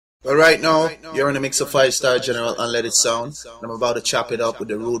But right now, you're in a mix of 5-star General Unleaded sound. And I'm about to chop it up with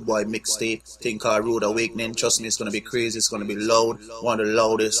the Rudeboy mixtape, thing called Rude Awakening. Trust me, it's gonna be crazy, it's gonna be loud. One of the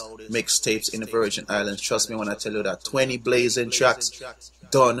loudest mixtapes in the Virgin Islands. Trust me when I tell you that. 20 blazing tracks,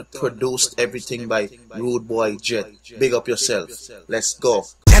 done, produced, everything by Rudeboy Jett. Big up yourself. Let's go.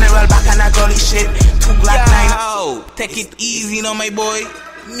 General back on that gully shit. 2 Glock 9. Take it easy, no my boy.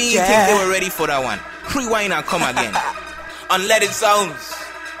 Me think they were ready for that one. Rewind and come again. Unleaded sounds.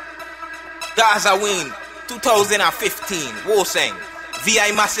 Gaza win. 2015. Worsang.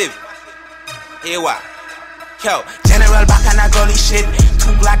 VI massive. Here what? Yo, General back on that gully shit.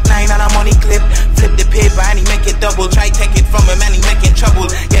 2 Glock 9 on a money clip. Flip the paper and he make it double. Try take it from him and he making trouble.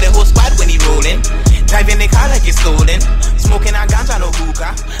 Get him